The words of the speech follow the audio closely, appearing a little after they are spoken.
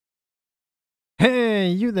Hey,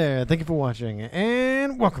 you there. Thank you for watching,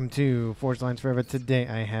 and welcome to Forged Lines Forever. Today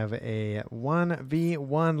I have a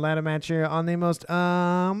 1v1 ladder match here on the most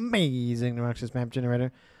amazing Noxus map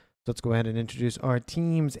generator. So let's go ahead and introduce our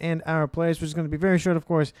teams and our players, which is going to be very short, of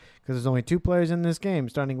course, because there's only two players in this game,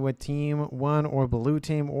 starting with Team 1 or Blue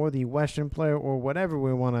Team or the Western player or whatever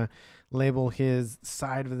we want to label his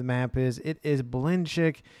side of the map is. It is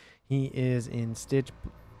Blinchick. He is in Stitch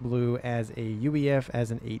Blue as a UEF as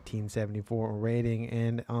an 1874 rating,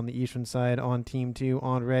 and on the eastern side, on Team 2,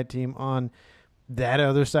 on Red Team, on that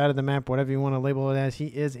other side of the map, whatever you want to label it as, he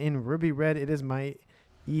is in Ruby Red. It is my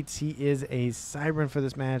Eats. He is a Cybran for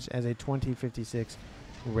this match as a 2056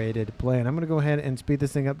 rated player, and I'm going to go ahead and speed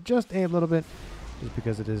this thing up just a little bit, just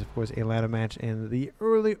because it is, of course, a ladder match, and the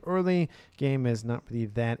early game is not really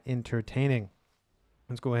that entertaining.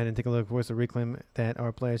 Let's go ahead and take a look. Of course, the reclaim that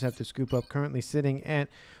our players have to scoop up, currently sitting at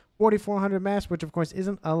 4,400 mass, which of course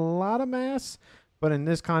isn't a lot of mass, but in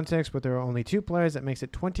this context, but there are only two players, that makes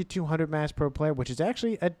it 2,200 mass per player, which is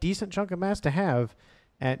actually a decent chunk of mass to have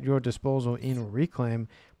at your disposal in reclaim.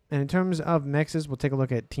 And in terms of mexes, we'll take a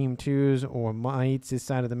look at Team 2's or Mites'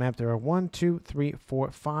 side of the map. There are 1, 2, 3,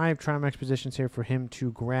 4, 5 Trimax positions here for him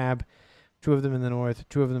to grab. 2 of them in the north,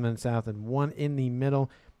 2 of them in the south, and 1 in the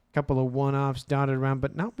middle. Couple of one-offs dotted around,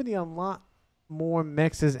 but not really a lot more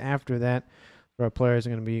mexes after that. So our players are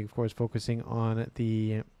going to be, of course, focusing on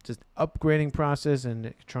the just upgrading process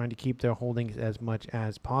and trying to keep their holdings as much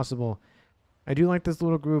as possible. I do like this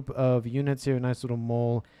little group of units here, a nice little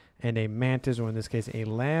mole and a mantis, or in this case a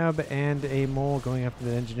lab and a mole going after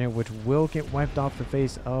the engineer, which will get wiped off the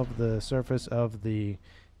face of the surface of the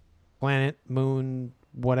planet, moon,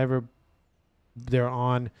 whatever they're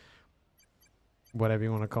on. Whatever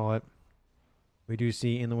you want to call it. We do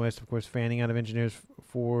see in the west, of course, fanning out of engineers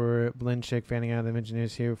for Blinchick, fanning out of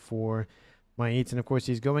engineers here for Mites, and of course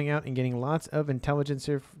he's going out and getting lots of intelligence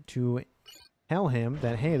here to tell him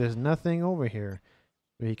that, hey, there's nothing over here.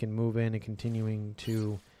 So he can move in and continuing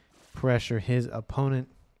to pressure his opponent.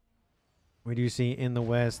 We do see in the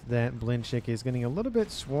west that Blinchick is getting a little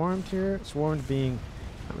bit swarmed here. Swarmed being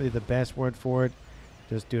not really the best word for it,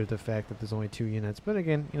 just due to the fact that there's only 2 units. But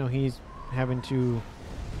again, you know, he's having to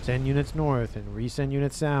send units north and resend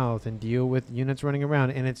units south and deal with units running around.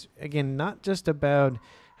 And it's, again, not just about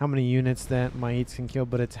how many units that Mites can kill,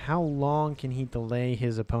 but it's how long can he delay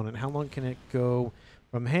his opponent? How long can it go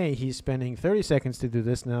from, hey, he's spending 30 seconds to do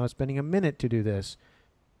this, now spending a minute to do this?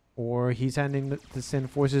 Or he's having to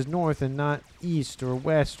send forces north and not east or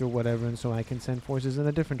west or whatever, and so I can send forces in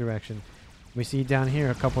a different direction. We see down here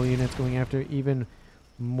a couple of units going after even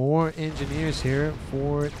more engineers here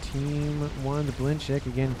for Team 1, the Blinchick.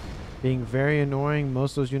 Again, being very annoying.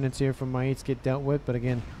 Most of those units here from Mites get dealt with, but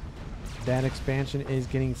again, that expansion is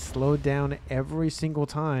getting slowed down every single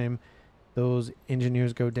time those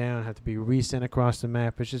engineers go down, have to be resent across the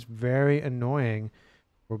map. It's just very annoying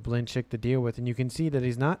for Blinchick to deal with, and you can see that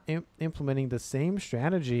he's not implementing the same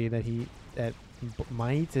strategy that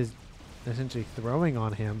Mites is essentially throwing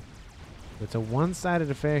on him. It's a one-sided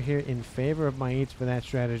affair here in favor of Mites for that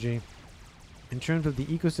strategy. In terms of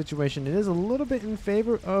the eco situation, it is a little bit in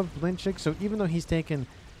favor of Blinchick, so even though he's taken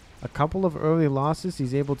a couple of early losses,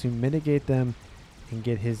 he's able to mitigate them and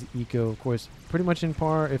get his eco, of course, pretty much in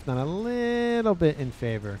par, if not a little bit in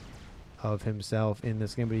favor of himself in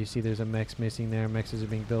this game. But you see there's a mex missing there. Mexes are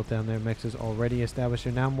being built down there. Mexes already established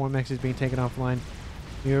here. Now more mexes being taken offline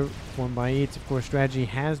here for Mites. Of course, strategy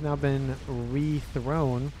has now been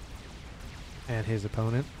rethrown at his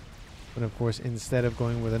opponent, but of course, instead of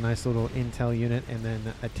going with a nice little intel unit and then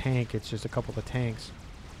a tank, it's just a couple of tanks,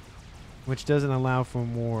 which doesn't allow for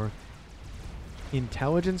more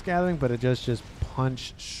intelligence gathering, but it does just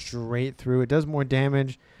punch straight through. It does more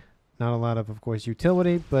damage, not a lot of course,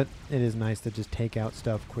 utility, but it is nice to just take out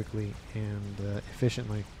stuff quickly and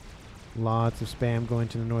efficiently. Lots of spam going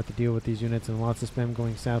to the north to deal with these units, and lots of spam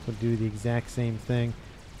going south would do the exact same thing.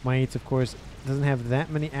 Mites, of course, doesn't have that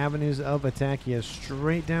many avenues of attack. He has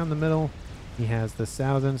straight down the middle. He has the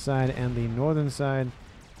southern side and the northern side.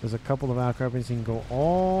 There's a couple of outcroppings. He can go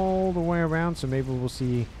all the way around, so maybe we'll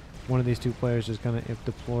see one of these two players just kind of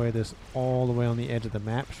deploy this all the way on the edge of the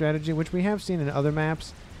map strategy, which we have seen in other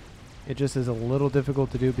maps. It just is a little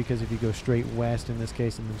difficult to do because if you go straight west in this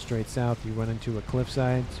case and then straight south, you run into a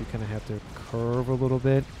cliffside, so you kind of have to curve a little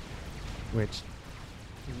bit, which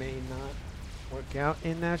may not work out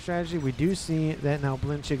in that strategy. We do see that now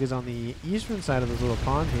Blinchick is on the eastern side of this little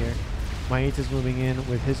pond here. Mites is moving in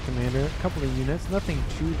with his commander. A couple of units. Nothing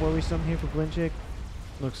too worrisome here for Blinchick.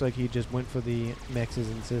 Looks like he just went for the mexes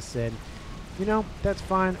and just said, you know, that's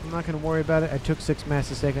fine. I'm not going to worry about it. I took 6 mass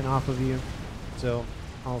a second off of you, so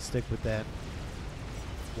I'll stick with that.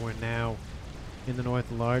 For now, in the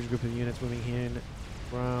north, large group of units moving in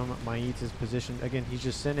from Mait's position. Again, he's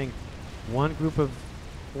just sending one group of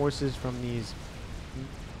forces from these,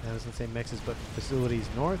 I was going to say mexes, but facilities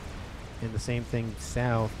north, and the same thing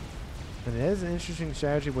south. And it is an interesting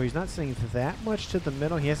strategy where he's not sending that much to the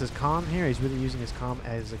middle. He has his comm here. He's really using his comm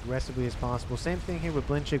as aggressively as possible. Same thing here with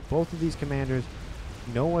Blinchik. Both of these commanders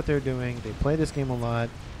know what they're doing. They play this game a lot.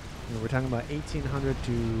 You know, we're talking about 1800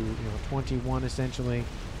 to 21 essentially.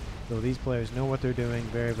 So these players know what they're doing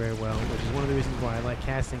very, very well, which is one of the reasons why I like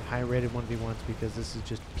casting high-rated 1v1s, because this is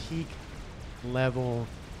just peak level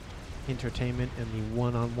entertainment in the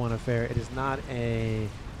one-on-one affair. It is not a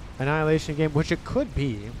annihilation game, which it could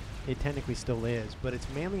be. It technically still is, but it's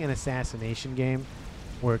mainly an assassination game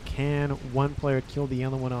where can one player kill the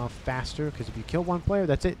other one off faster? Because if you kill one player,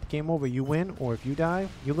 that's it. Game over. You win, or if you die,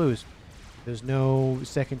 you lose. There's no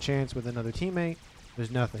second chance with another teammate.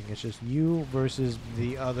 There's nothing. It's just you versus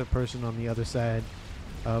the other person on the other side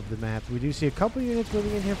of the map. We do see a couple units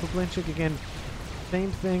moving in here for Blinchik. Again,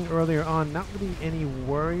 same thing earlier on. Not really any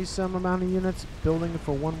worrisome amount of units building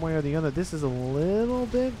for one way or the other. This is a little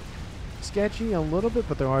bit sketchy, a little bit,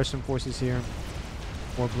 but there are some forces here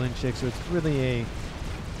for Blinchik, so it's really a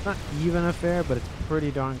not even affair, but it's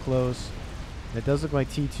pretty darn close. It does look like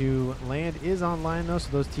T2 land is online though,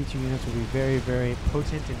 so those T2 units will be very, very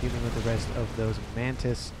potent in dealing with the rest of those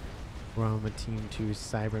Mantis from a Team 2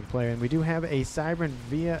 Cybran player. And we do have a Cybran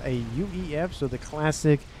via a UEF, so the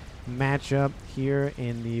classic matchup here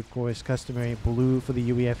in the, of course, customary blue for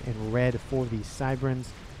the UEF and red for the Cybrans.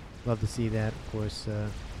 Love to see that, of course,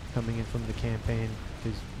 coming in from the campaign,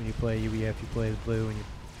 because when you play UEF, you play as blue, and you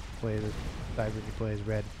play the Cybran, you play as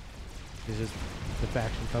red. It's just the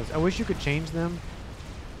faction colors. I wish you could change them,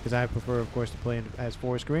 because I prefer, of course, to play as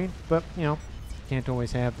forest green, but, you know, can't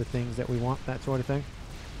always have the things that we want, that sort of thing.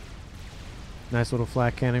 Nice little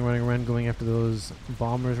flak cannon running around, going after those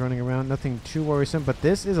bombers running around. Nothing too worrisome, but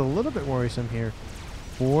this is a little bit worrisome here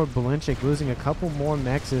for Blinchik, losing a couple more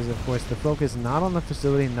mexes. Of course, the focus not on the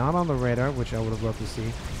facility, not on the radar, which I would have loved to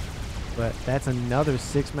see. But that's another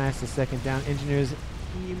 6 max a second down. Engineers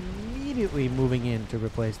immediately moving in to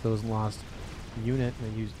replace those lost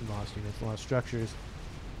lost structures.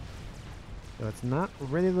 So it's not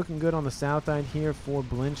really looking good on the south side here for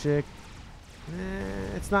Blinchik.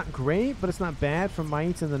 It's not great, but it's not bad for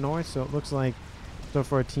Maitz in the north. So it looks like, so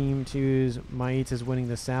for Team 2's, Maitz is winning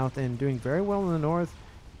the south and doing very well in the north.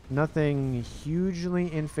 Nothing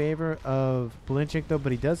hugely in favor of Blinchik though,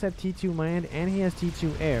 but he does have T2 land and he has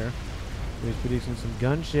T2 air. So he's producing some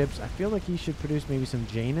gunships. I feel like he should produce maybe some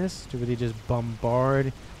Janus to really just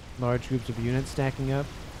bombard large groups of units stacking up.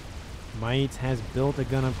 Maitz has built a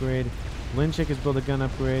gun upgrade. Blinchik has built a gun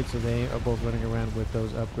upgrade, so they are both running around with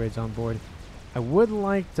those upgrades on board. I would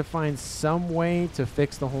like to find some way to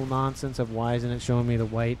fix the whole nonsense of why isn't it showing me the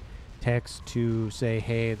white text to say,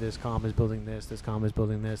 hey, this comm is building this comm is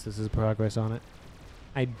building this is progress on it.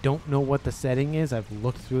 I don't know what the setting is. I've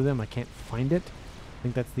looked through them. I can't find it. I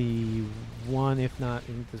think that's the one, if not, I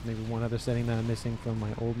think there's maybe one other setting that I'm missing from my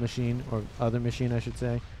old machine, or other machine I should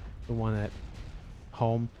say, the one at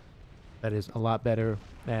home that is a lot better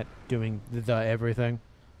at doing the everything.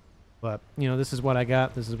 But, you know, this is what I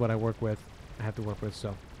got. This is what I work with. I have to work with,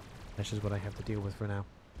 so that's just what I have to deal with for now.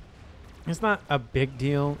 It's not a big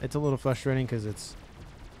deal. It's a little frustrating because it's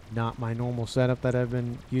not my normal setup that I've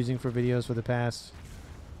been using for videos for the past,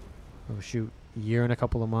 oh shoot, year and a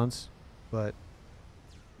couple of months. But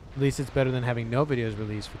at least it's better than having no videos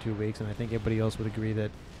released for 2 weeks, and I think everybody else would agree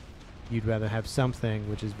that you'd rather have something,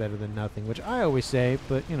 which is better than nothing, which I always say,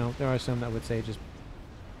 but, you know, there are some that would say just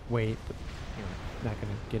wait, but, you know, not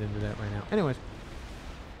going to get into that right now. Anyways,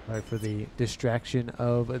 sorry for the distraction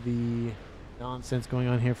of the nonsense going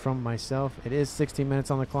on here from myself. It is 16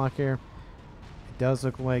 minutes on the clock here. It does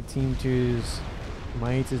look like Team 2's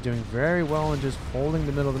Maitz is doing very well and just holding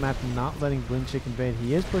the middle of the map, not letting Blinchik invade.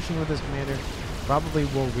 He is pushing with his commander. Probably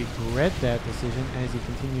will regret that decision as he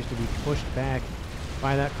continues to be pushed back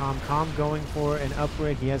by that comm. Comm going for an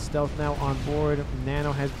upgrade. He has stealth now on board.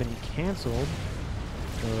 Nano has been canceled,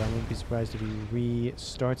 so I wouldn't be surprised if he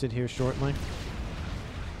restarts it here shortly.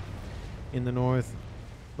 In the north,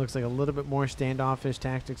 looks like a little bit more standoffish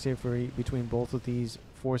tactics here for between both of these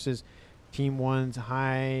forces. Team 1's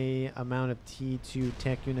high amount of T2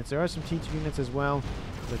 tech units. There are some T2 units as well,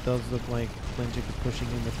 but it does look like Blinchik is pushing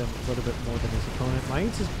in with them a little bit more than his opponent.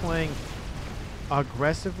 Maitz is playing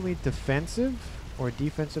aggressively defensive or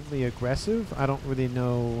defensively aggressive. I don't really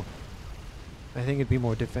know. I think it'd be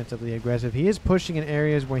more defensively aggressive. He is pushing in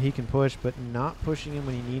areas where he can push, but not pushing in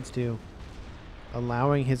when he needs to.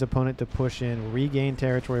 allowing his opponent to push in, regain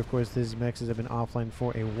territory. Of course, these mexes have been offline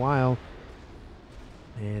for a while,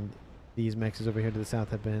 and these mexes over here to the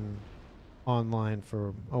south have been online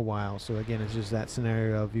for a while. So again, it's just that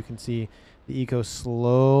scenario of, you can see the eco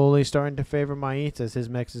slowly starting to favor Maitz as his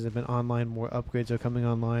mexes have been online, more upgrades are coming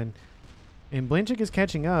online, and Blinchik is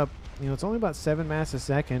catching up. You know, it's only about 7 mass a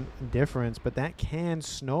second difference, but that can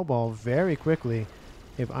snowball very quickly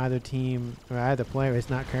if either team or either player is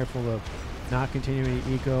not careful of not continuing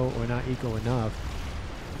to eco or not eco enough.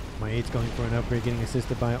 Maitz going for an upgrade, getting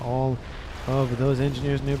assisted by all of those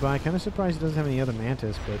engineers nearby. Kind of surprised he doesn't have any other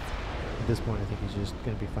Mantis, but at this point I think he's just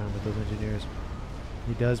going to be fine with those engineers.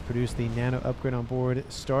 He does produce the nano upgrade on board,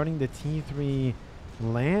 starting the T3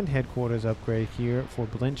 land headquarters upgrade here for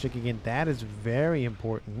Blinchik. Again, that is very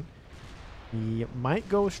important. He might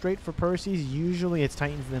go straight for Percy's. Usually it's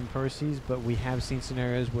Titans then Percy's, but we have seen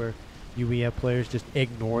scenarios where UEF players just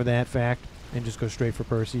ignore that fact and just go straight for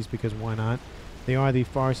Percy's, because why not? They are the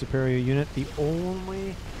far superior unit. The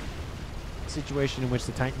only situation in which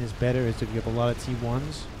the Titan is better is if you have a lot of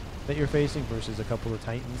T1s that you're facing versus a couple of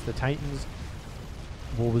Titans. The Titans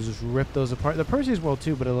will just rip those apart. The Percy's will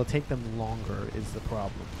too, but it'll take them longer is the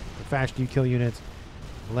problem. The faster you kill units,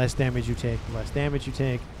 the less damage you take. The less damage you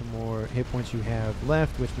take, the more hit points you have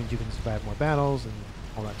left, which means you can survive more battles and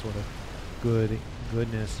all that sort of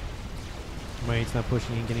goodness. Maitz not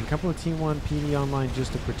pushing in, getting a couple of T1 PD online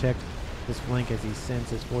just to protect this flank as he sends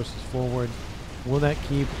his forces forward. Will that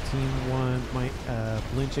keep Team 1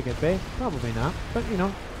 Blinchik at bay? Probably not, but you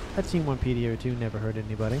know, a Team 1 PD or 2 never hurt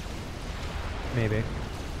anybody. Maybe.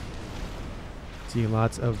 See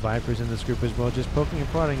lots of Vipers in this group as well, just poking and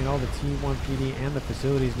prodding at all the T1 PD and the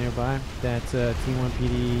facilities nearby. That T1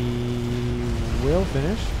 PD will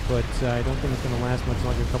finish, but I don't think it's going to last much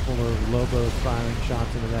longer. A couple of Lobos firing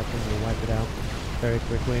shots into that thing will wipe it out very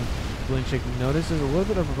quickly. Blinchik notices a little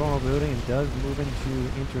bit of a vulnerability and does move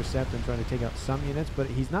into intercept and try to take out some units, but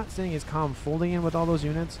he's not sending his comm folding in with all those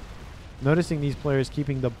units. Noticing these players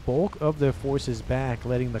keeping the bulk of their forces back,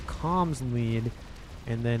 letting the comms lead,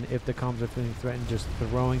 and then if the comms are feeling threatened, just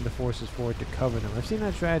throwing the forces forward to cover them. I've seen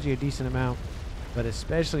that strategy a decent amount, but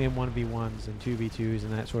especially in 1v1s and 2v2s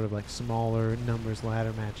and that sort of like smaller numbers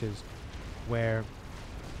ladder matches where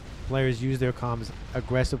players use their comms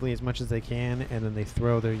aggressively as much as they can and then they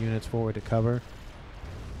throw their units forward to cover.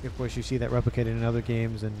 Of course, you see that replicated in other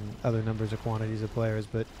games and other numbers or quantities of players,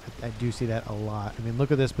 but I do see that a lot. I mean, look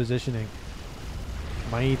at this positioning.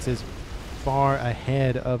 Maitz is far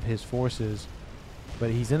ahead of his forces, but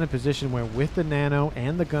he's in a position where with the nano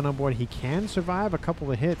and the gun on board, he can survive a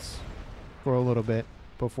couple of hits for a little bit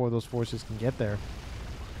before those forces can get there.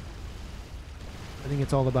 I think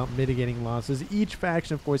it's all about mitigating losses. Each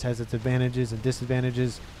faction, of course, has its advantages and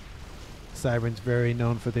disadvantages. Cybern's very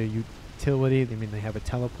known for their utility. I mean, they have a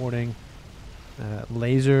teleporting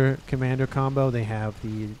laser commander combo. They have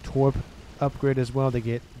the Torp upgrade as well. They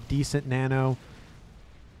get decent nano.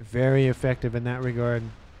 Very effective in that regard.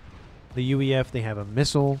 The UEF, they have a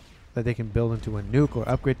missile that they can build into a nuke or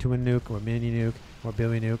upgrade to a nuke or mini nuke or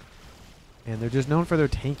billy nuke. And they're just known for their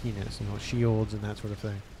tankiness, you know, shields and that sort of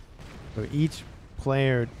thing. So each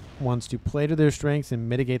player wants to play to their strengths and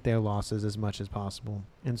mitigate their losses as much as possible.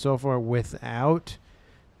 And so far, without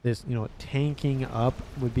this, you know, tanking up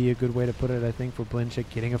would be a good way to put it, I think, for Blinchik,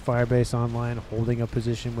 getting a firebase online, holding a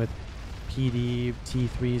position with PD,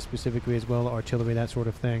 T3 specifically as well, artillery, that sort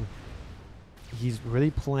of thing. He's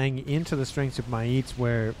really playing into the strengths of Maitz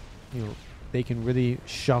where, you know, they can really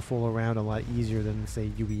shuffle around a lot easier than, say,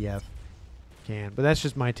 UEF can. But that's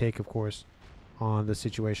just my take, of course, on the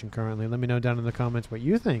situation currently. Let me know down in the comments what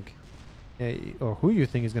you think, or who you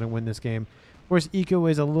think is going to win this game. Of course, Eco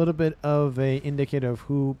is a little bit of a indicator of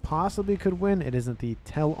who possibly could win. It isn't the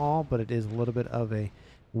tell-all, but it is a little bit of a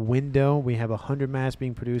window. We have 100 mass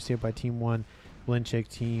being produced here by Team 1. Blinchik,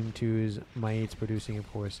 Team 2's Maitz producing,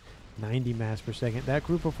 of course, 90 mass per second. That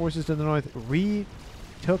group of forces to the north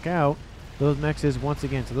took out those mexes once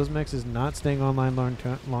again. So those mexes not staying online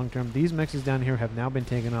long term. These mexes down here have now been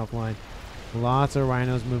taken offline. Lots of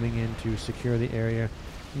rhinos moving in to secure the area.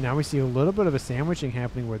 Now we see a little bit of a sandwiching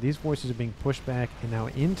happening where these forces are being pushed back and now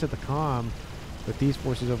into the comm, with these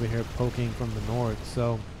forces over here poking from the north.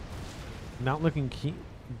 So not looking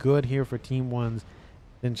good here for Team 1's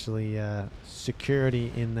essentially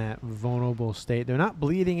security in that vulnerable state. They're not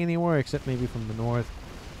bleeding anywhere except maybe from the north,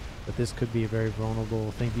 but this could be a very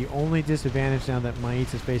vulnerable thing. The only disadvantage now that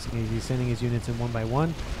Maitz is facing is he's sending his units in 1 by 1,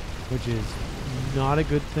 which is not a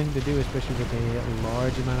good thing to do, especially with a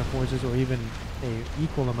large amount of forces or even a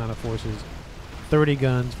equal amount of forces. 30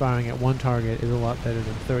 guns firing at 1 target is a lot better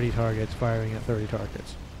than 30 targets firing at 30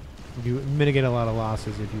 targets. You mitigate a lot of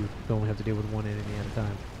losses if you only have to deal with one enemy at a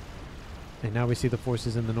time. And now we see the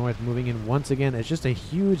forces in the north moving in once again. It's just a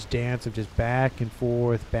huge dance of just back and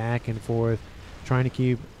forth, trying to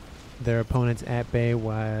keep their opponents at bay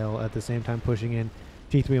while at the same time pushing in.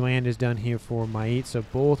 T3 land is done here for Mait, so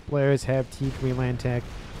both players have T3 land tech.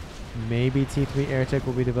 Maybe T3 air tech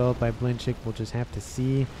will be developed by Blinchik. We'll just have to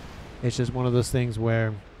see. It's just one of those things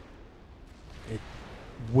where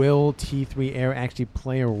will T3 air actually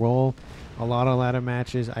play a role? A lot of ladder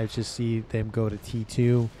matches, I just see them go to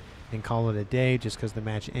T2 and call it a day just because the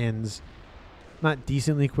match ends not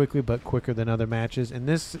decently quickly, but quicker than other matches. In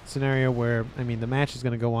this scenario where, I mean, the match is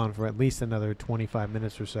going to go on for at least another 25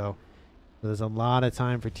 minutes or so. So there's a lot of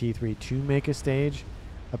time for T3 to make a stage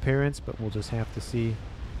appearance, but we'll just have to see.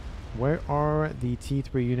 Where are the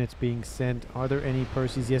T3 units being sent? Are there any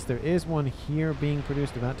Perseus? Yes, there is one here being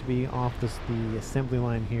produced, about to be off the assembly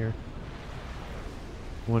line here.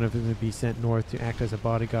 One of them would be sent north to act as a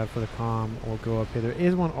bodyguard for the comm or go up here. There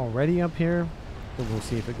is one already up here, so we'll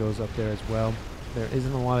see if it goes up there as well. There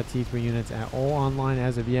isn't a lot of T3 units at all online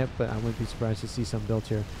as of yet, but I wouldn't be surprised to see some built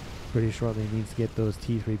here pretty shortly. It needs to get those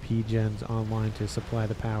T3P gens online to supply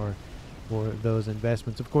the power for those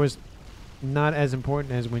investments. Of course, not as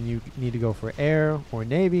important as when you need to go for air or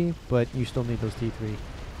navy, but you still need those T3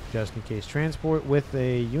 just in case. Transport with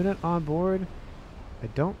a unit on board.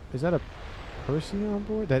 Is that a Percy on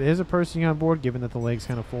board? That is a Percy on board, given that the legs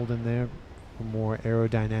kind of fold in there for more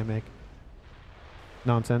aerodynamic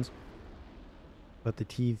nonsense. But the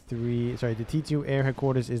T2 air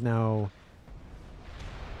headquarters is now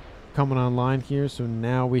coming online here, so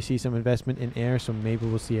now we see some investment in air, so maybe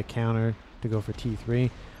we'll see a counter to go for T3.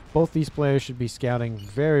 Both these players should be scouting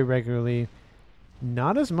very regularly.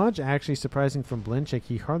 Not as much, actually, surprising from Blinchik.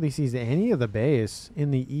 He hardly sees any of the base.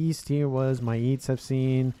 In the east here was Maiits have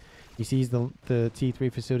seen. He sees the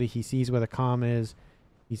T3 facility. He sees where the comm is.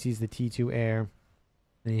 He sees the T2 air.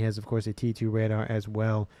 And he has, of course, a T2 radar as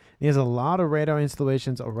well. He has a lot of radar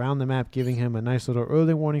installations around the map, giving him a nice little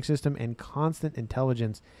early warning system and constant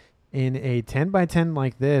intelligence. In a 10x10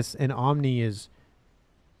 like this, an Omni is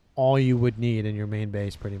all you would need in your main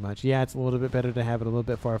base, pretty much. Yeah, it's a little bit better to have it a little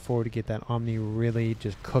bit far forward to get that Omni really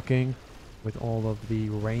just cooking with all of the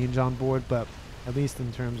range on board, but at least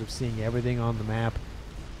in terms of seeing everything on the map,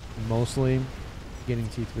 mostly getting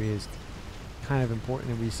T3 is kind of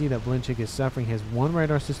important. And we see that Blinchik is suffering. He has one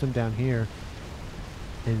radar system down here,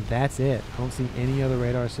 and that's it. I don't see any other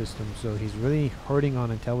radar system, so he's really hurting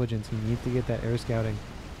on intelligence. He needs to get that air scouting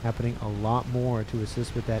happening a lot more to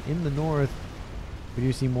assist with that. In the north, we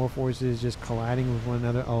do see more forces just colliding with one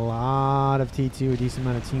another. A lot of T2, a decent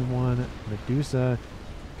amount of Team 1, Medusa,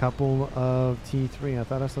 couple of T3. I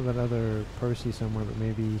thought I saw that other Percy somewhere, but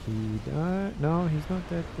maybe he died. No, he's not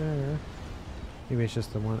dead there. Maybe it's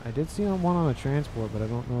just the one. I did see one on a transport, but I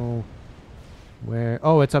don't know where.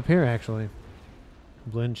 Oh, it's up here, actually.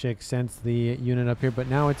 Blinchik sends the unit up here, but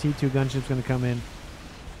now a T2 gunship's going to come in.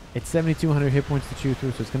 It's 7,200 hit points to chew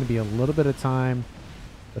through, so it's going to be a little bit of time.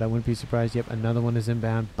 But I wouldn't be surprised. Yep, another one is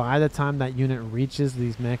inbound. By the time that unit reaches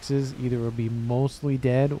these mexes, either it will be mostly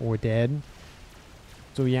dead or dead.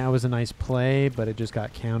 So yeah, it was a nice play, but it just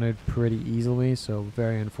got countered pretty easily. So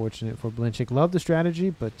very unfortunate for Blinchik. Love the strategy,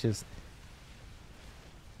 but just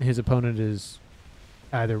his opponent is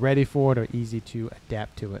either ready for it or easy to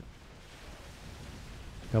adapt to it.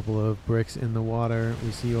 Couple of bricks in the water.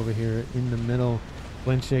 We see over here in the middle,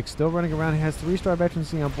 Blinchik still running around. He has 3-star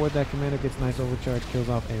veterancy on board. That commander gets nice overcharge, kills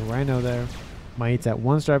off a rhino there. Mait's at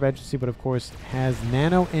 1-star veterancy, but of course has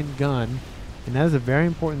nano and gun. And that is a very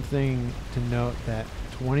important thing to note, that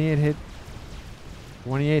 28 hit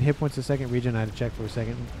points a second regen. I had to check for a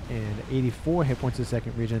second. And 84 hit points a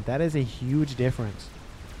second regen. That is a huge difference.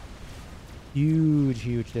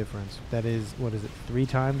 Huge difference. That is, what is it, 3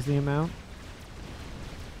 times the amount?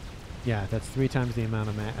 Yeah, that's 3 times the amount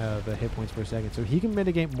of hit points per second. So he can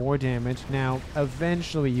mitigate more damage. Now,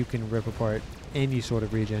 eventually you can rip apart any sort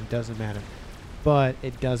of regen. Doesn't matter. But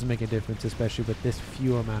it does make a difference, especially with this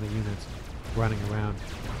few amount of units running around.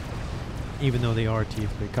 Even though they are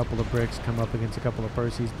T3. A couple of bricks come up against a couple of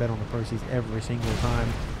Perseus. Bet on the Perseus every single time.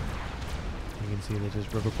 You can see they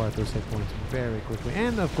just rip apart those hit points very quickly.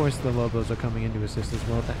 And, of course, the Lobos are coming in to assist as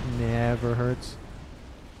well. That never hurts.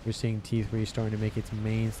 You're seeing T3 starting to make its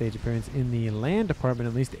main stage appearance in the land department,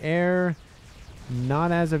 at least air.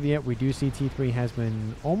 Not as of yet. We do see T3 has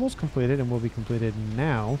been almost completed and will be completed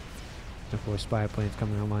now. Of course, spy planes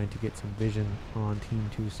coming online to get some vision on Team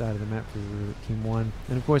 2 side of the map for Team 1.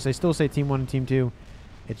 And of course, I still say Team 1 and Team 2.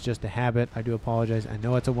 It's just a habit. I do apologize. I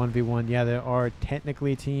know it's a 1v1. Yeah, there are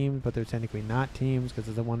technically teams, but they're technically not teams because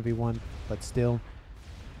it's a 1v1, but still.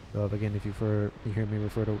 So again, if you hear me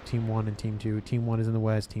refer to Team 1 and Team 2, Team 1 is in the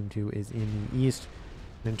west, Team 2 is in the east.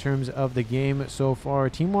 In terms of the game so far,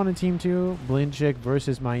 Team 1 and Team 2, Blinchik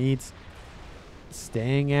versus Maitz,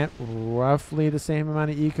 staying at roughly the same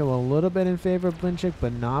amount of eco, a little bit in favor of Blinchik,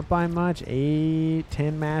 but not by much,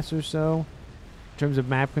 8-10 mass or so. In terms of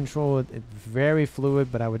map control, it's very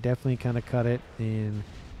fluid, but I would definitely kind of cut it in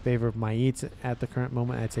favor of Maitz at the current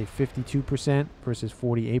moment. I'd say 52% versus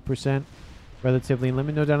 48%. Relatively. And let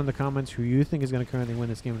me know down in the comments who you think is going to currently win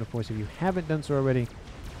this game. And of course, if you haven't done so already,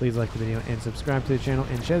 please like the video and subscribe to the channel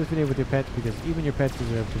and share this video with your pets, because even your pets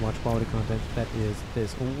deserve to watch quality content that is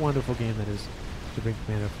this wonderful game that is to bring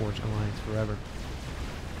Commander Forge Alliance forever.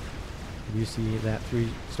 You see that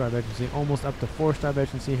 3-star veterancy, almost up to 4-star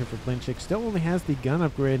veterancy here for Blinchik. Still only has the gun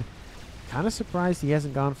upgrade. Kind of surprised he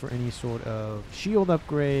hasn't gone for any sort of shield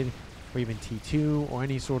upgrade or even T2 or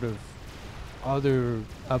any sort of other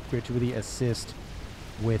upgrade to really assist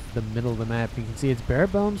with the middle of the map. You can see it's bare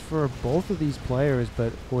bones for both of these players,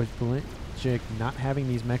 but of course Blinchik not having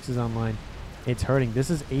these mexes online, it's hurting.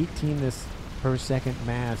 This is 18 this per second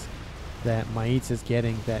mass that Maitz is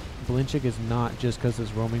getting, that Blinchik is not, just because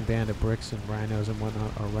this roaming band of bricks and rhinos and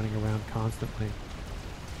whatnot are running around constantly.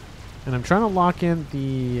 And I'm trying to lock in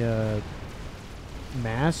the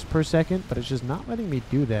mass per second, but it's just not letting me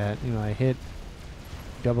do that. You know, I hit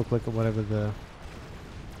double click or whatever the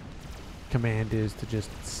command is to just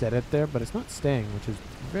set it there, but it's not staying, which is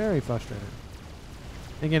very frustrating.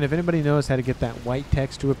 Again, if anybody knows how to get that white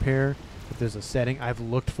text to appear, if there's a setting, I've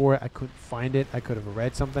looked for it, I couldn't find it. I could have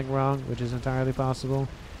read something wrong, which is entirely possible.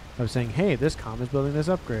 I was saying, hey, this comm is building this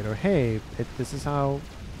upgrade, or hey, this is how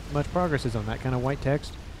much progress is on that kind of white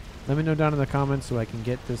text. Let me know down in the comments so I can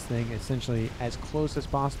get this thing essentially as close as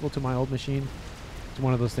possible to my old machine. It's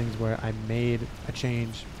one of those things where I made a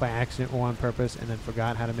change by accident or on purpose and then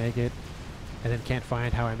forgot how to make it, and then can't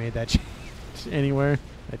find how I made that change anywhere.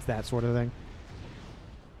 It's that sort of thing.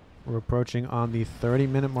 We're approaching on the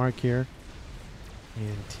 30-minute mark here,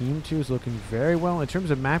 and Team 2 is looking very well. In terms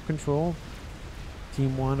of map control,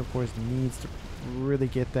 Team 1, of course, needs to really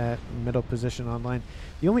get that middle position online.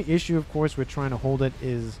 The only issue, of course, with trying to hold it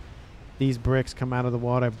is these bricks come out of the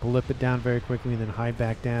water, blip it down very quickly, and then hide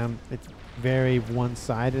back down. It's very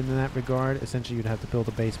one-sided in that regard. Essentially, you'd have to build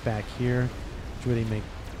a base back here to really make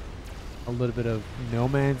a little bit of no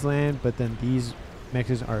man's land, but then these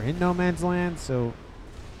mexes are in no man's land, so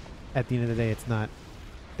at the end of the day, it's not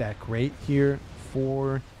that great here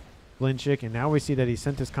for Blinchik. And now we see that he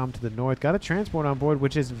sent his comm to the north. Got a transport on board,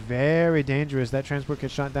 which is very dangerous. That transport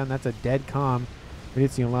gets shot down. That's a dead comm. We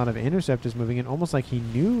did see a lot of interceptors moving in, almost like he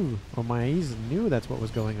knew, or Maitz knew that's what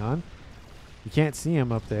was going on. You can't see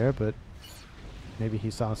him up there, but maybe he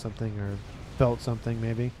saw something or felt something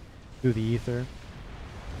maybe through the ether.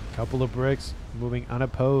 Couple of bricks moving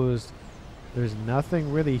unopposed. There's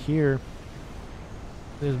nothing really here.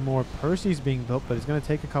 There's more Percy's being built, but it's going to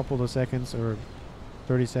take a couple of seconds or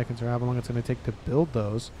 30 seconds or however long it's going to take to build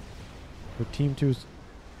those. But Team 2's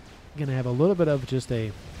going to have a little bit of just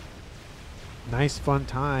a nice fun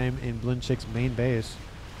time in Blinchik's main base.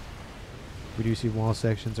 We do see wall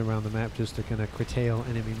sections around the map just to kind of curtail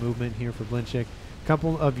enemy movement here for Blinchik. A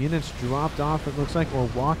couple of units dropped off, it looks like, or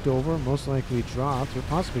walked over, most likely dropped, or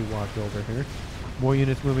possibly walked over here. More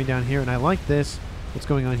units moving down here, and I like this. What's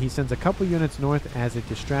going on? He sends a couple units north as a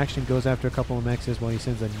distraction, goes after a couple of mexes, while he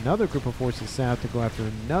sends another group of forces south to go after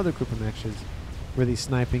another group of mexes, really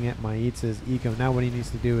sniping at Maitz's eco. Now what he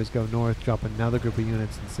needs to do is go north, drop another group of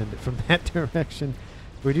units, and send it from that direction.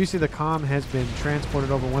 We do see the comm has been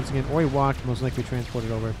transported over once again, or he walked, most likely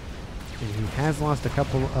transported over. And he has lost a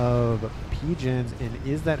couple of P-gens, and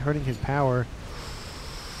is that hurting his power?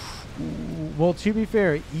 Well, to be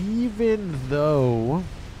fair, even though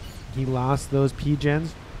he lost those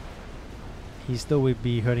P-gens, he still would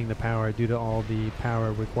be hurting the power due to all the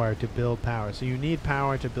power required to build power. So you need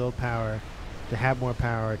power to build power, to have more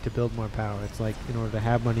power, to build more power. It's like, in order to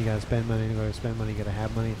have money, you gotta spend money. In order to spend money, you gotta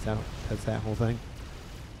have money. That's that whole thing.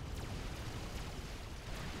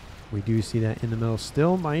 We do see that in the middle.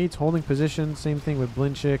 Still, Maitz holding position. Same thing with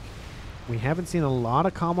Blinchik. We haven't seen a lot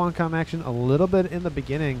of comm-on-comm action. A little bit in the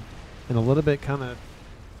beginning, and a little bit kind of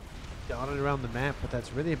dotted around the map, but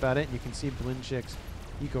that's really about it. You can see Blinchik's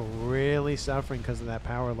eco really suffering because of that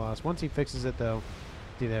power loss. Once he fixes it, though,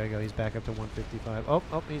 see, there we go. He's back up to 155.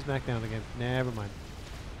 Oh, he's back down again. Never mind.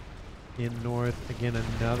 In north, again,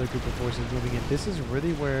 another group of forces moving in. This is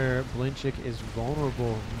really where Blinchik is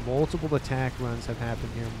vulnerable. Multiple attack runs have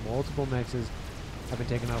happened here. Multiple mexes have been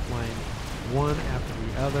taken offline, one after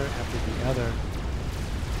the other after the other.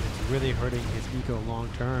 It's really hurting his eco long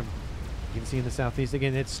term. You can see in the southeast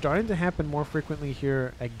again, it's starting to happen more frequently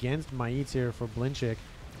here against Maïts here for Blinchik,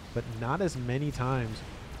 but not as many times.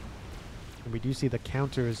 And we do see the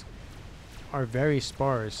counters are very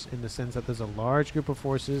sparse in the sense that there's a large group of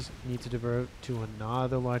forces need to divert to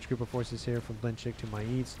another large group of forces here from Blinchik to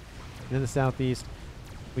Maïts. And in the southeast,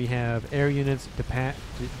 we have air units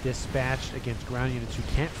dispatched against ground units who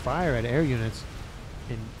can't fire at air units.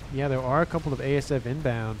 And yeah, there are a couple of ASF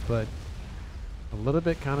inbound, but a little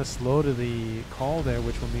bit kind of slow to the call there,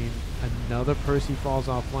 which will mean another Percy falls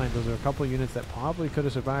offline. Those are a couple of units that probably could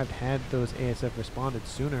have survived had those ASF responded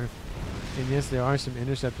sooner. And yes, there are some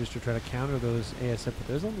interceptors to try to counter those ASF, but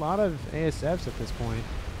there's a lot of ASFs at this point.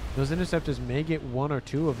 Those interceptors may get one or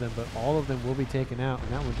two of them, but all of them will be taken out,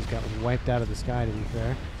 and that one just got wiped out of the sky, to be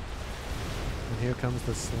fair. And here comes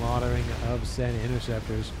the slaughtering of said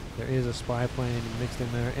interceptors. There is a spy plane mixed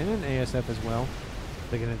in there, and an ASF as well.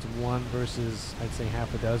 Again, it's one versus, I'd say,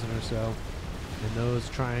 half a dozen or so. And those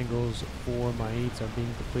triangles for Maïts are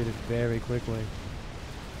being completed very quickly.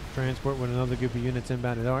 Transport with another group of units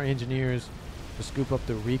inbound. There are engineers to scoop up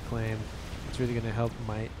the reclaim. It's really going to help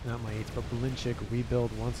not Maïts, but Blinchik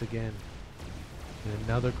rebuild once again. And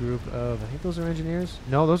another group of, I think those are engineers?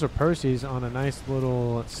 No, those are Percys on a nice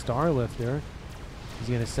little star lifter. He's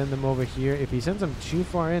going to send them over here. If he sends them too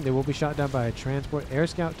far in, they will be shot down by a transport. Air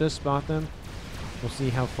Scout does spot them. We'll see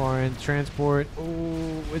how far in. Transport. Oh,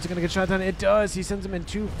 is it going to get shot down? It does. He sends them in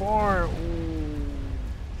too far. Ooh.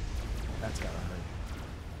 That's got to hurt.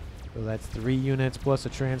 So that's 3 units plus a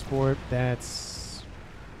transport. That's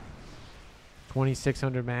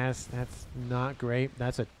 2,600 mass. That's not great.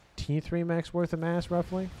 That's a T3 max worth of mass,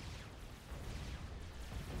 roughly.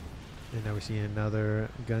 And now we see another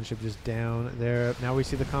gunship just down there. Now we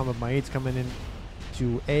see the comm of Maïts coming in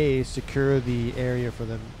to A, secure the area for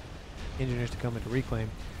the engineers to come in to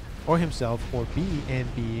reclaim, or himself, or B,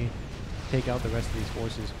 take out the rest of these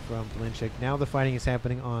forces from Blinchik. Now the fighting is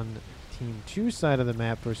happening on Team 2's side of the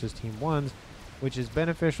map versus Team 1's, which is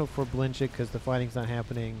beneficial for Blinchik because the fighting's not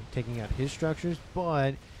happening taking out his structures,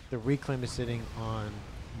 but the reclaim is sitting on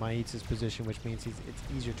Maïts' position, which means it's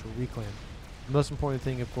easier to reclaim. The most important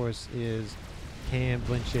thing, of course, is can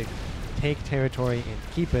Blinchik take territory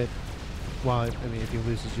and keep it, while, I mean, if he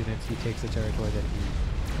loses units, he takes the territory that he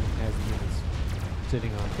has the units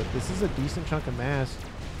sitting on. But this is a decent chunk of mass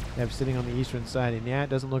they have sitting on the eastern side, and yeah, it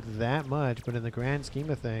doesn't look that much, but in the grand scheme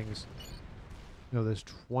of things, you know, there's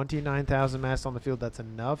 29,000 mass on the field. That's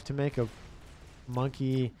enough to make a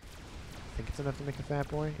monkey. I think it's enough to make a fat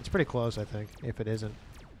boy. It's pretty close, I think, if it isn't.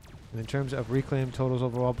 And in terms of reclaim totals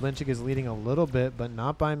overall, Blinchik is leading a little bit, but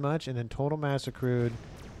not by much. And then total mass accrued,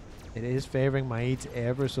 it is favoring Maïts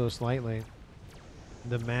ever so slightly.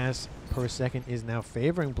 The mass per second is now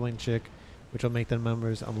favoring Blinchik, which will make the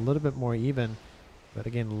numbers a little bit more even. But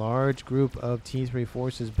again, large group of T3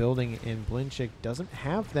 forces building, and Blinchik doesn't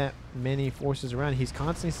have that many forces around. He's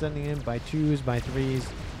constantly sending in by 2s, by 3s.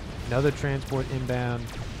 Another transport inbound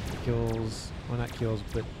kills, well, not kills,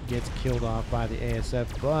 but gets killed off by the ASF.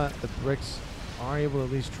 But the bricks are able to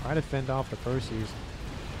at least try to fend off the Percys.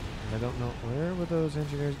 And I don't know, where were those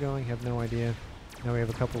engineers going? Have no idea. Now we have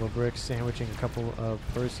a couple of bricks sandwiching a couple of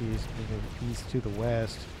Percys moving east to the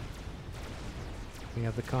west. We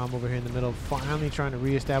have the comm over here in the middle, finally trying to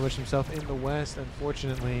reestablish himself in the west.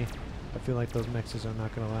 Unfortunately, I feel like those mixes are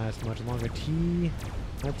not going to last much longer.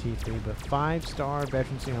 Not T3, but 5-star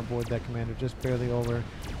veterancy on board that commander, just barely over.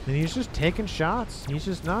 And he's just taking shots. He's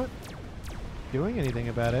just not doing anything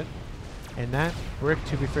about it. And that brick,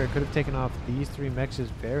 to be fair, could have taken off these 3 mexes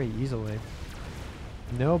very easily.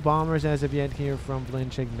 No bombers as of yet here from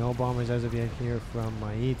Blinchik. No bombers as of yet here from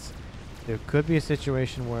Maïts. There could be a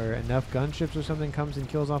situation where enough gunships or something comes and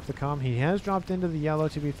kills off the comm. He has dropped into the yellow,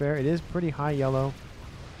 to be fair. It is pretty high yellow.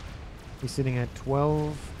 He's sitting at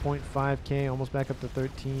 12.5k, almost back up to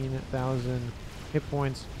 13,000 hit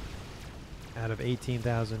points out of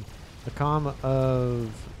 18,000. The comm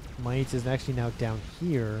of Maïts is actually now down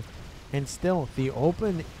here. And still, the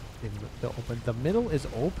middle is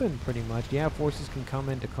open pretty much. Yeah, forces can come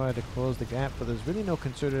in to try to close the gap, but there's really no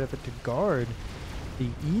concerted effort to guard the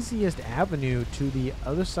easiest avenue to the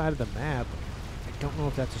other side of the map. I don't know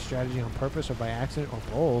if that's a strategy on purpose or by accident or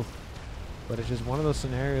both, but it's just one of those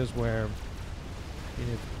scenarios where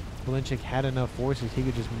if Blinchik had enough forces, he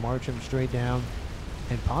could just march them straight down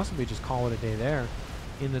and possibly just call it a day there.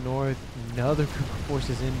 In the north, another group of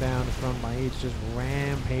forces inbound from Maïts just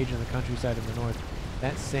rampage in the countryside in the north.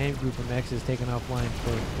 That same group of mechs is taken offline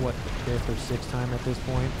for, what, their 6th time at this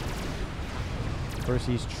point.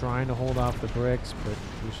 Percy's trying to hold off the bricks, but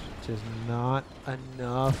there's just not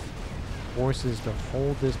enough forces to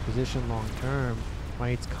hold this position long term.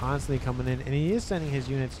 Might's constantly coming in, and he is sending his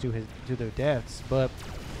units to their deaths, but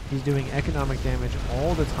he's doing economic damage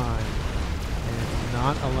all the time, and it's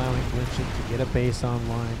not allowing Blinchik to get a base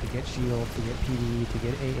online, to get shield, to get PD, to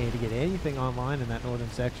get AA, to get anything online in that northern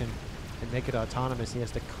section and make it autonomous. He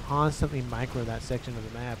has to constantly micro that section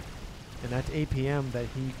of the map, and that's APM that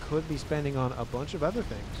he could be spending on a bunch of other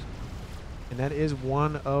things. And that is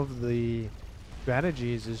one of the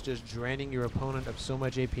strategies, is just draining your opponent of so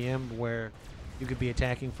much APM where you could be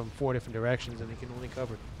attacking from 4 different directions and he can only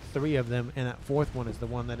cover 3 of them, and that 4th one is the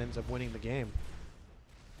one that ends up winning the game.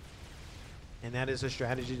 And that is a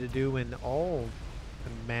strategy to do in all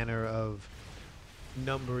manner of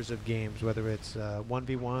numbers of games, whether it's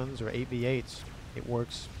 1v1s or 8v8s. It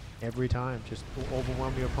works every time. Just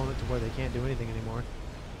overwhelm your opponent to where they can't do anything anymore,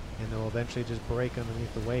 and they'll eventually just break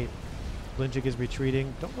underneath the weight. Blinchik is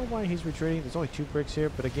retreating. Don't know why he's retreating. There's only 2 bricks here,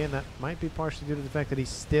 but again, that might be partially due to the fact that he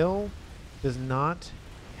still does not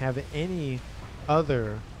have any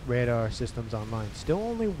other radar systems online. Still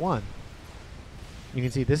only 1. You can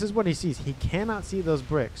see this is what he sees. He cannot see those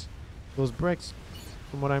bricks. Those bricks,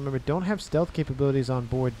 from what I remember, don't have stealth capabilities on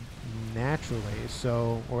board naturally,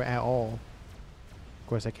 so, or at all. Of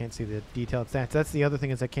course, I can't see the detailed stats. That's the other thing,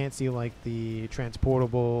 is I can't see like the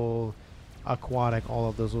transportable, aquatic, all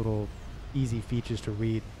of those little easy features to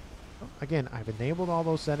read. Again, I've enabled all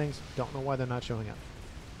those settings. Don't know why they're not showing up.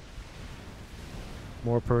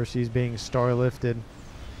 More Perseus being star lifted.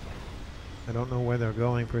 I don't know where they're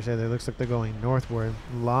going per se. It looks like they're going northward.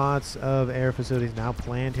 Lots of air facilities now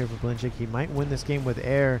planned here for Blinchik. He might win this game with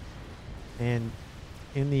air, and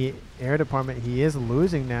in the air department he is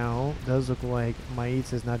losing now. Does look like Maitz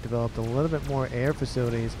has not developed a little bit more air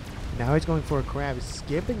facilities. Now he's going for a crab,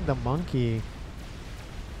 skipping the monkey,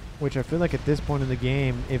 which I feel like at this point in the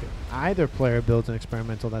game, if either player builds an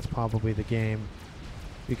experimental, that's probably the game.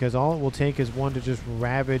 Because all it will take is one to just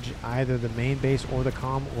ravage either the main base or the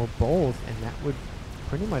comm or both, and that would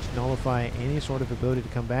pretty much nullify any sort of ability to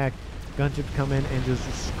come back. Gunship come in and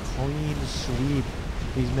just clean sweep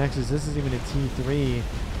these mexes. This is even a T3,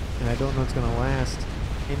 and I don't know it's going to last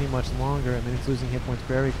any much longer. I mean, it's losing hit points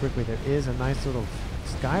very quickly. There is a nice little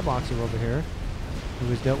skyboxer over here who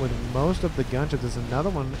has dealt with most of the gunships. There's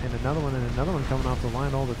another one and another one and another one coming off the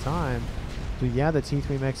line all the time. So yeah, the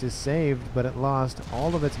T3 Mex is saved, but it lost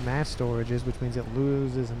all of its mass storages, which means it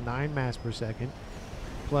loses 9 mass per second,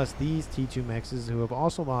 plus these T2 Mexes, who have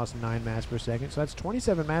also lost 9 mass per second. So that's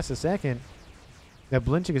 27 mass a second that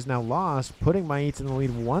Blinchik is now lost, putting Maitz in the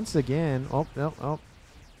lead once again. Oh, no,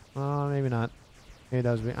 oh. Maybe not. Maybe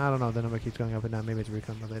that was, I don't know. The number keeps going up and down. Maybe it's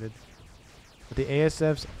recon related. But the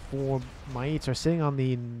ASFs for Maitz are sitting on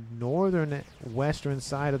the northern western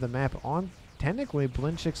side of the map, on technically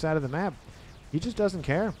Blinchik's side of the map. He just doesn't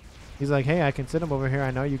care. He's like, hey, I can sit him over here.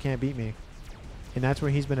 I know you can't beat me. And that's where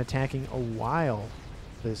he's been attacking a while.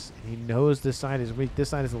 He knows this side is weak. This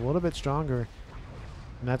side is a little bit stronger.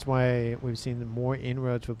 And that's why we've seen more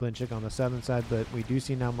inroads with Blinchik on the southern side. But we do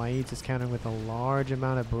see now Maitz is countering with a large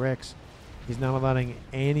amount of bricks. He's not allowing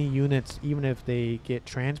any units, even if they get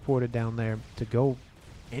transported down there, to go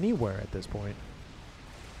anywhere at this point.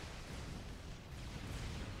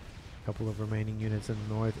 A couple of remaining units in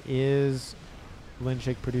the north. Is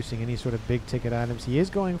Blinchik producing any sort of big ticket items? He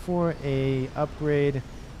is going for a upgrade.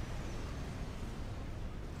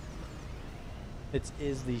 It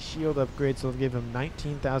is the shield upgrade, so it'll give him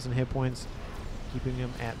 19,000 hit points, keeping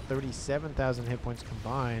him at 37,000 hit points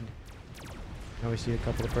combined. Now we see a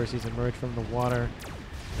couple of Perseus emerge from the water.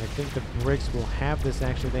 And I think the bricks will have this.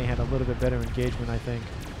 Actually, they had a little bit better engagement, I think,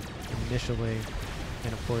 initially.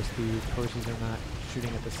 And of course, the Perseus are not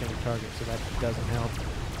shooting at the same target, so that doesn't help.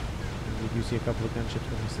 We do see a couple of gunships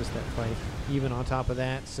going to assist that fight even on top of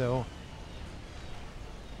that, so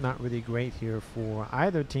not really great here for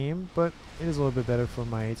either team, but it is a little bit better for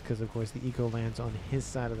Maitz because of course the eco lands on his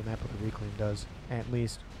side of the map, but the reclaim does, at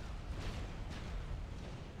least.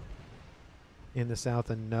 In the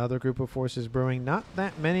south, another group of forces brewing. Not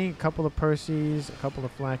that many, a couple of Perseus, a couple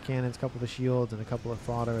of flat cannons, a couple of shields, and a couple of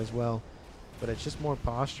fodder as well, but it's just more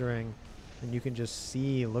posturing. And you can just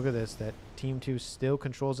see, look at this, that Team 2 still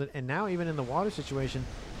controls it. And now even in the water situation,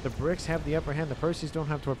 the bricks have the upper hand. The Perseus don't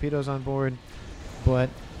have torpedoes on board, but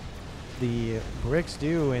the bricks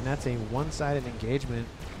do, and that's a one-sided engagement.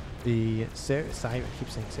 The I keep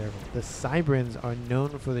saying Cerebral. The Cybrins are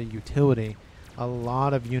known for their utility. A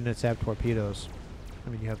lot of units have torpedoes. I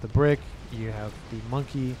mean, you have the brick, you have the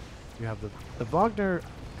monkey, you have the Wagner.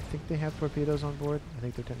 I think they have torpedoes on board. I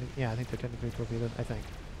think they're technically torpedoes. I think.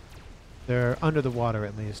 They're under the water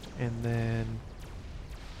at least. And then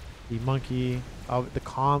the monkey, the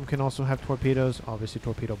comm can also have torpedoes, obviously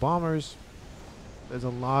torpedo bombers. there's a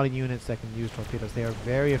lot of units that can use torpedoes. They are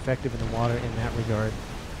very effective in the water in that regard.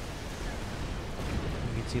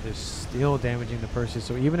 You can see they're still damaging the Perseus.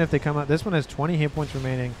 So even if they come out, this one has 20 hit points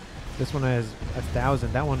remaining. This one has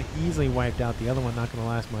 1,000. That one easily wiped out. The other one not going to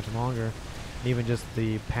last much longer. And even just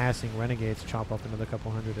the passing Renegades chop up another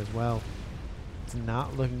couple hundred as well. It's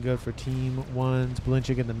not looking good for Team 1's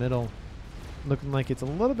Blinchik in the middle. Looking like it's a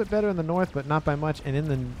little bit better in the north, but not by much. And in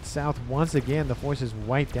the south, once again, the force is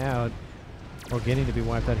wiped out, or getting to be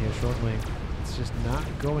wiped out here shortly. It's just not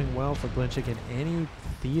going well for Blinchik in any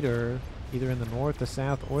theater, either in the north, the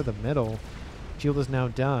south, or the middle. Shield is now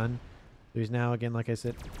done. He's now, again, like I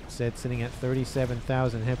said, sitting at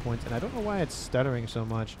 37,000 hit points. And I don't know why it's stuttering so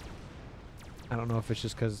much. I don't know if it's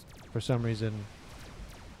just because, for some reason,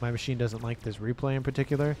 my machine doesn't like this replay in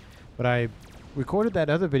particular. But I recorded that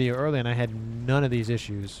other video earlier, and I had none of these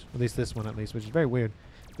issues. At least this one, at least, which is very weird.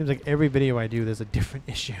 Seems like every video I do, there's a different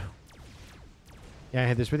issue. Yeah, I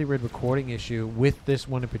had this really weird recording issue with this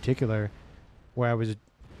one in particular, where I was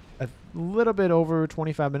a little bit over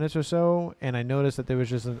 25 minutes or so, and I noticed that there was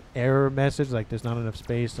just an error message, like there's not enough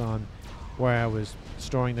space on where I was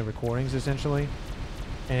storing the recordings, essentially.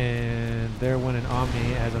 And there went an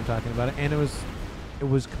Omni as I'm talking about it, and it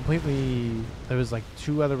was completely, there was like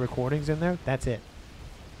 2 other recordings in there. That's it.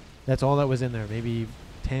 That's all that was in there. Maybe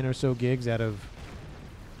 10 or so gigs out of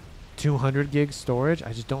 200 gigs storage.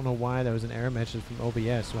 I just don't know why. That was an error message from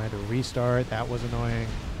OBS, so I had to restart. That was annoying.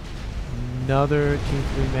 Another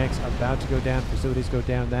T3 mechs about to go down. Facilities go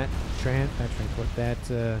down. That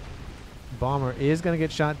bomber is going to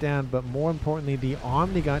get shot down, but more importantly, the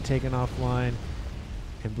Omni got taken offline,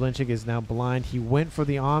 and Blinchik is now blind. He went for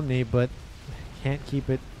the Omni, but can't keep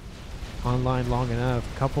it online long enough.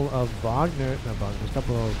 Couple of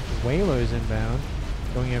couple of whalers inbound,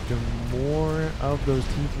 going after more of those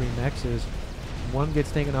T3 mexes. One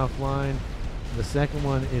gets taken offline. The second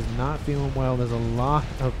one is not feeling well. There's a lot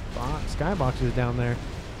of skyboxers down there,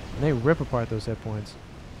 and they rip apart those hit points.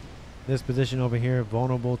 This position over here,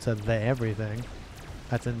 vulnerable to everything.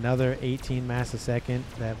 That's another 18 mass a second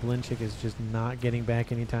that Blinchik is just not getting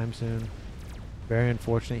back anytime soon. Very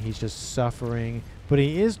unfortunate. He's just suffering. But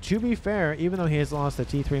he is, to be fair, even though he has lost the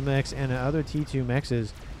T3 mechs and the other T2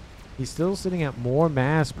 mexes, he's still sitting at more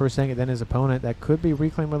mass per second than his opponent. That could be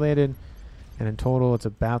reclaim related. And in total, it's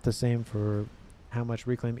about the same for how much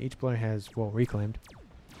reclaim each player has, well, reclaimed.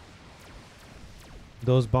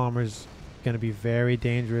 Those bombers going to be very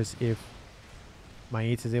dangerous if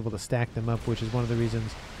Maitz is able to stack them up, which is one of the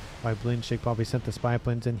reasons why Blinchik probably sent the spy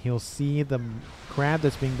planes in. He'll see the crab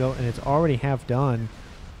that's being built, and it's already half done.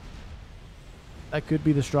 That could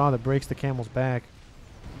be the straw that breaks the camel's back.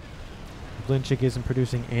 Blinchik isn't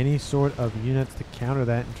producing any sort of units to counter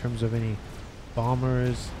that in terms of any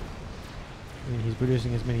bombers. I mean, he's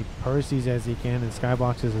producing as many Perseus as he can and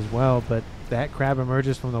skyboxes as well, but that crab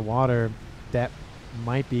emerges from the water. That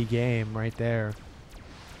might be game right there.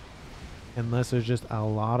 Unless there's just a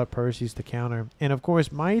lot of Perseus to counter. And of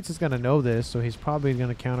course, Maitz is going to know this, so he's probably going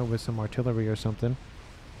to counter with some artillery or something.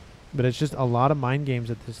 But it's just a lot of mind games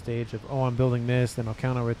at this stage of, oh, I'm building this, then I'll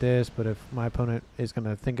counter with this. But if my opponent is going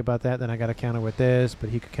to think about that, then I got to counter with this,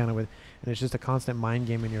 but he could counter with... And it's just a constant mind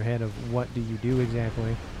game in your head of what do you do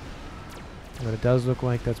exactly. But it does look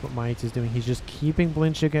like that's what Maitz is doing. He's just keeping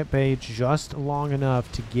Blinchik at bay just long enough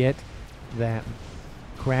to get that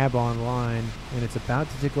crab online, and it's about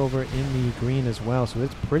to tick over in the green as well, so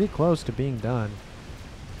it's pretty close to being done.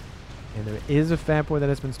 And there is a FAF board that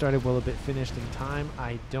has been started. Will it be finished in time?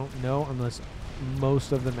 I don't know, unless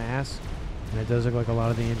most of the mass, and it does look like a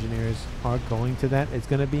lot of the engineers are going to that. It's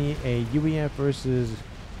going to be a UEF versus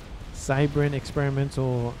Cybrin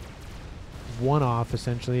experimental one-off,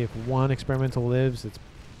 essentially. If one experimental lives, it's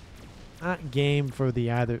not game for the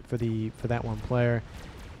for that one player,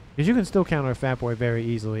 because you can still counter a Fat Boy very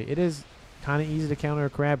easily. It is kind of easy to counter a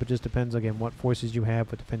crab. It just depends, again, what forces you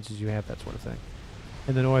have, what defenses you have, that sort of thing.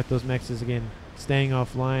 In the north, those mexes, again, staying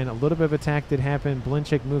offline. A little bit of attack did happen.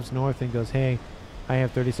 Blinchik moves north and goes, hey, I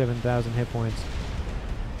have 37,000 hit points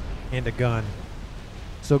and a gun,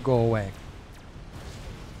 so go away.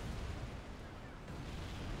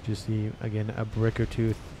 Just see, again, a brick or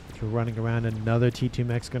two running around. Another T2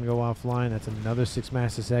 mech's going to go offline. That's another 6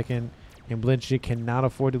 mass a second. And Blinchik cannot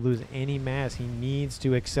afford to lose any mass. He needs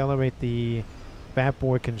to accelerate the Fat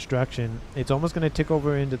Board construction. It's almost going to tick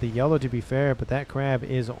over into the yellow, to be fair, but that crab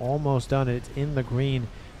is almost done. It's in the green.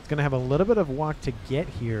 It's going to have a little bit of walk to get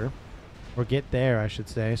here, or get there, I should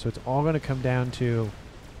say. So it's all going to come down to,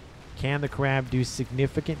 can the crab do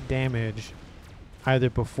significant damage either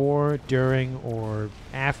before, during, or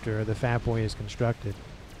after the Fat Boy is constructed?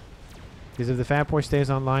 Because if the Fat Boy stays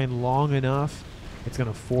online long enough, It's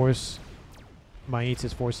going to force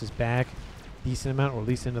Mait's forces back decent amount, or at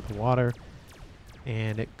least into the water.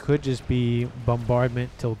 And it could just be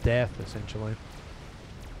bombardment till death, essentially.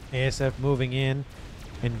 ASF moving in,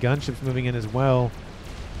 and gunships moving in as well.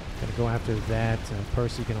 Gonna go after that.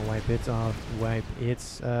 Percy gonna wipe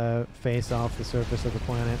its face off the surface of the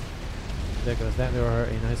planet. There goes that. There are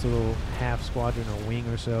a nice little half squadron or wing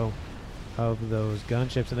or so of those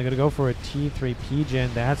gunships, and they're gonna go for a T3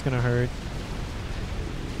 P-Gen. That's gonna hurt.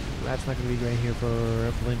 That's not gonna be great here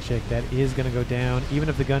for Blinchik. That is gonna go down. Even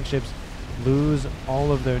if the gunships lose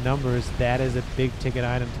all of their numbers, that is a big ticket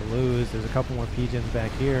item to lose. There's a couple more P-Gens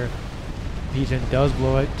back here. P-Gen does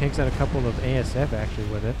blow it, takes out a couple of ASF actually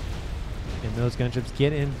with it. And those gunships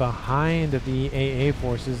get in behind the AA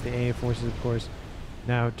forces. The AA forces, of course,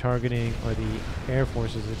 now targeting, or the air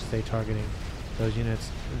forces, I should say, targeting those units.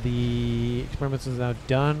 The experiments is now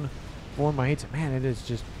done for Maitz. Man, it is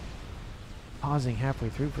just pausing halfway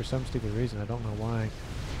through for some stupid reason. I don't know why.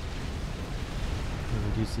 And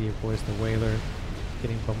we do see, of course, the whaler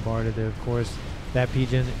getting bombarded there. Of course, that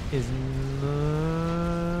P-Gen is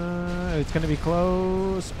it's going to be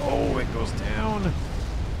close. Oh, it goes down.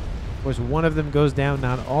 Of course, one of them goes down,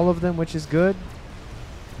 not all of them, which is good,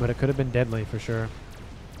 but it could have been deadly for sure.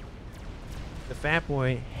 The Fat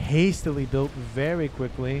Boy hastily built very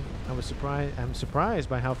quickly. I'm surprised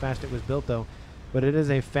by how fast it was built, though. But it is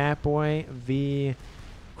a Fat Boy v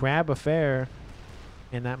Crab affair,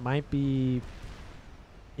 and that might be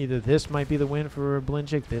either this might be the win for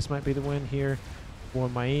Blinchik, this might be the win here for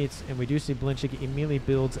Maitz, and we do see Blinchik immediately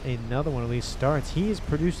builds another one, at least starts. He is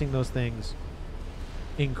producing those things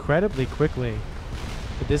incredibly quickly,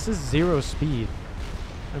 but this is 0 speed.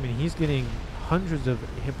 I mean, he's getting hundreds of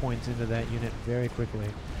hit points into that unit very quickly.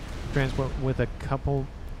 Transport with a couple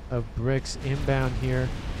of bricks inbound here,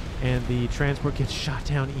 and the transport gets shot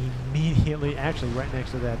down immediately, actually right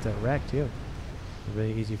next to that wreck too.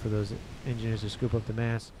 Really easy for those engineers to scoop up the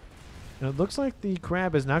mass. Now it looks like the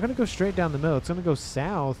Crab is not going to go straight down the middle. It's going to go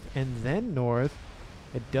south and then north.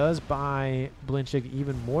 It does buy Blinchik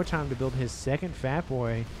even more time to build his second Fat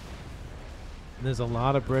Boy. And there's a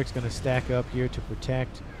lot of bricks going to stack up here to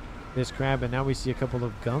protect this Crab. And now we see a couple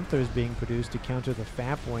of Gunthers being produced to counter the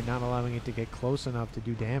Fat Boy, not allowing it to get close enough to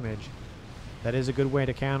do damage. That is a good way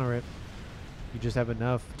to counter it. You just have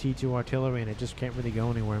enough T2 artillery and it just can't really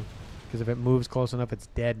go anywhere. Because if it moves close enough, it's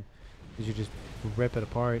dead. Because you just rip it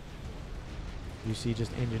apart. You see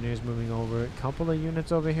just engineers moving over. A couple of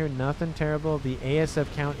units over here, nothing terrible. The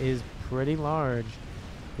ASF count is pretty large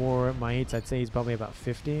for Maitz. I'd say he's probably about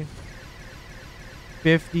 50.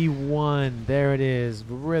 51. There it is.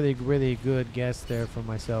 Really, really good guess there for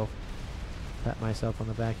myself. Pat myself on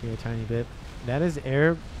the back here a tiny bit. That is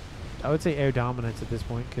air, I would say air dominance at this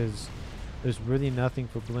point, because there's really nothing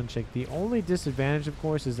for Blinchik. The only disadvantage, of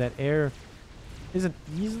course, is that air isn't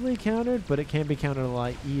easily countered, but it can be countered a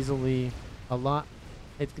lot easily.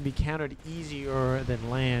 It can be countered easier than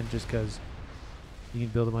land, just because you can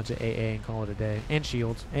build a bunch of AA and call it a day. And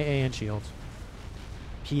shields. AA and shields.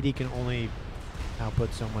 PD can only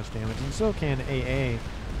output so much damage, and so can AA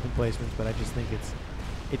emplacements, but I just think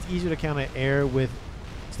it's easier to counter air with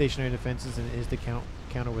stationary defenses than it is to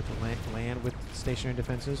counter with land with stationary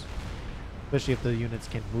defenses. Especially if the units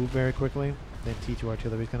can move very quickly. Then T2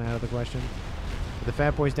 artillery is kind of out of the question. But the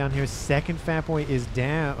Fat Boy's down here. Second Fat Boy is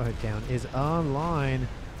is online.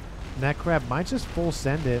 And that Crab might just full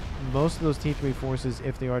send it. Most of those T3 forces,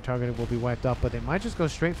 if they are targeted, will be wiped off. But they might just go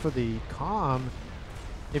straight for the comm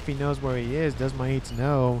if he knows where he is. Does Maitz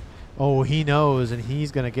know? Oh, he knows, and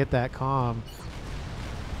he's going to get that comm.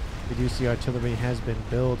 We do see artillery has been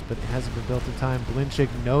built, but it hasn't been built in time. Blinchik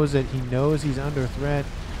knows it. He knows he's under threat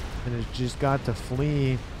and has just got to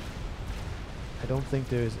flee. I don't think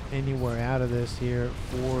there's anywhere out of this here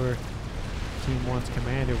for Team 1's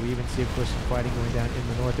commander. We even see, of course, some fighting going down in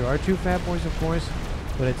the north. There are 2 Fat Boys, of course,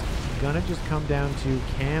 but it's going to just come down to,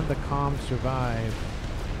 can the comm survive?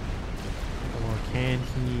 Or can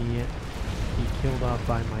he be killed off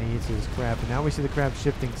by Maitz's Crab? And now we see the Crab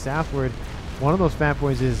shifting southward. One of those Fat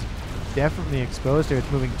Boys is definitely exposed here.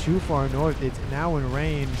 It's moving too far north. It's now in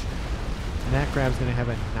range. And that Crab's going to have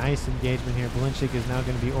a nice engagement here. Blinchik is now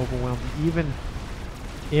going to be overwhelmed. Even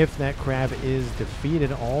if that Crab is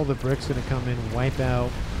defeated, all the bricks going to come in, wipe out.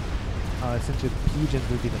 Essentially, the P-Gens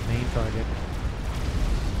would be the main target.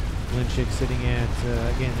 Blinchik sitting at,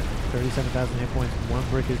 again, 37,000 hit points. 1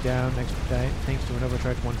 brick is down. Next, thanks to an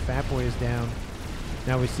overcharge, 1 Fat Boy is down.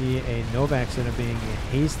 Now we see a Novak center being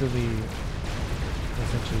hastily,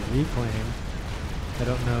 essentially, reclaimed. I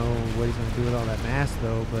don't know what he's going to do with all that mass,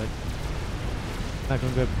 though, but Not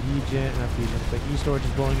going to go P-Gen, not P-Gen, but E-Storage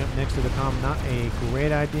is blowing up next to the comm. Not a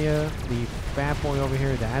great idea. The Fat Boy over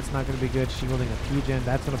here, that's not going to be good. Shielding a P-Gen,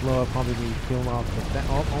 that's going to blow up, probably be killed off the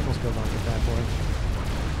almost killed off the Fat Boy.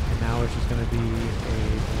 And now it's just going to be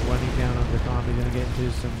a running down on the comm. He's going to get into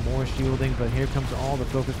some more shielding, but here comes all the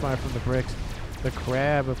focus fire from the bricks. The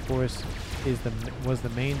crab, of course, was the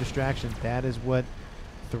main distraction. That is what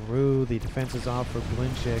threw the defenses off for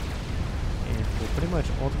Blinchick. And will pretty much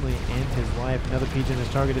ultimately end his life. Another P-Gen is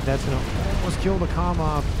targeted. That's going to almost kill the comm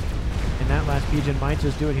off. And that last P-Gen might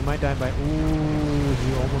just do it. He might die by... Ooh,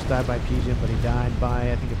 he almost died by P-Gen, but he died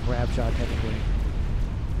by, I think, a crab shot technically.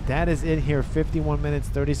 That is it here. 51 minutes,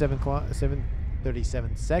 37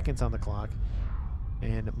 seconds on the clock.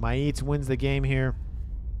 And Maitz wins the game here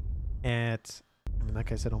at, I mean,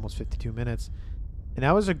 like I said, almost 52 minutes. And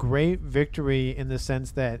that was a great victory in the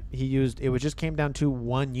sense that he used... It just came down to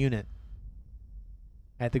one unit.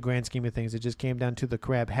 At the grand scheme of things, it just came down to the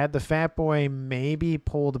crab. Had the Fat Boy maybe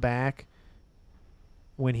pulled back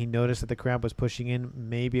when he noticed that the crab was pushing in,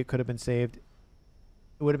 maybe it could have been saved.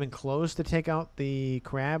 It would have been close to take out the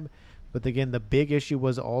crab, but again, the big issue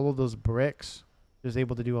was all of those bricks. He was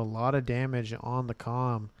able to do a lot of damage on the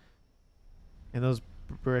comm, and those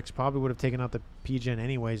bricks probably would have taken out the P-Gen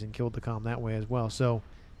anyways and killed the comm that way as well. So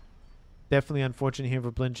definitely unfortunate here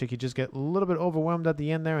for Blinchick. He just get a little bit overwhelmed at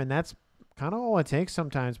the end there, and that's kind of all it takes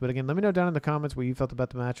sometimes. But again, let me know down in the comments what you felt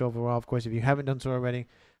about the match overall. Of course, if you haven't done so already,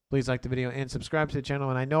 please like the video and subscribe to the channel.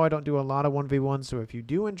 And I know I don't do a lot of 1v1s, so if you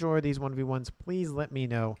do enjoy these 1v1s, please let me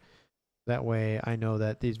know. That way I know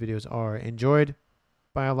that these videos are enjoyed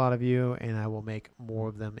by a lot of you, and I will make more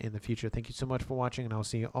of them in the future. Thank you so much for watching, and I'll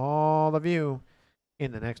see all of you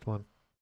in the next one.